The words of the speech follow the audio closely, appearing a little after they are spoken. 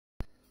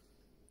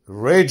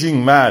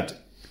raging mad.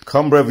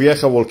 Cumbre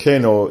Vieja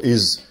volcano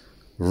is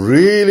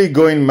really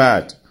going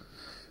mad.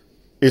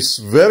 It's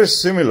very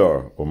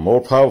similar or more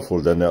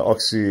powerful than the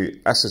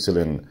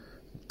oxyacetylene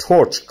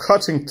torch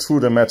cutting through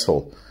the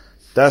metal.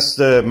 That's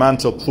the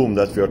mantle plume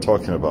that we are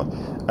talking about.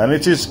 And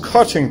it is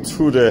cutting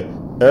through the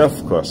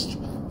earth crust.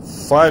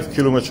 5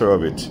 kilometers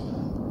of it.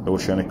 The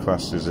oceanic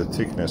crust is has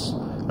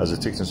a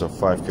thickness of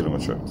 5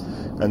 kilometers.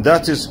 And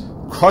that is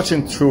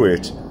cutting through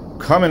it,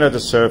 coming at the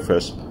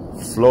surface,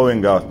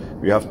 flowing out.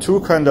 We have two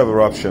kinds of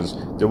eruptions.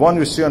 The one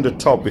you see on the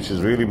top, which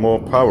is really more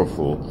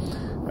powerful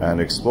and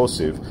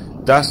explosive,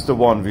 that's the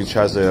one which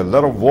has a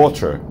lot of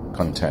water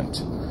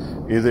content.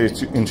 Either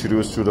it's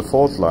introduced through the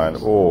fault line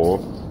or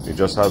it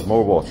just has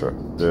more water,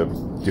 the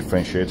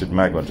differentiated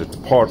magma, the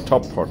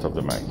top part of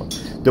the magma.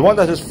 The one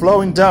that is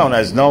flowing down,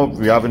 as now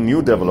we have a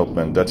new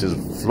development that is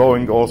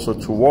flowing also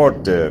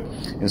toward the,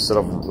 instead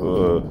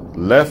of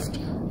left,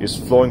 is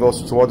flowing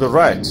also toward the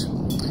right.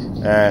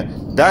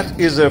 That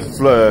is a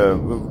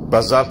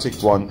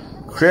basaltic one,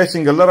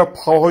 creating a lot of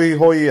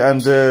hoi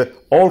and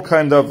all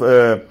kind of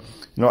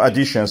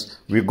additions.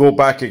 We go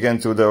back again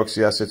to the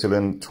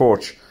oxyacetylene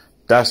torch.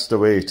 That's the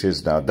way it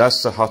is now.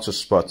 That's the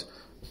hottest spot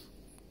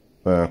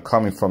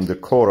coming from the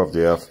core of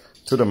the earth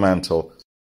to the mantle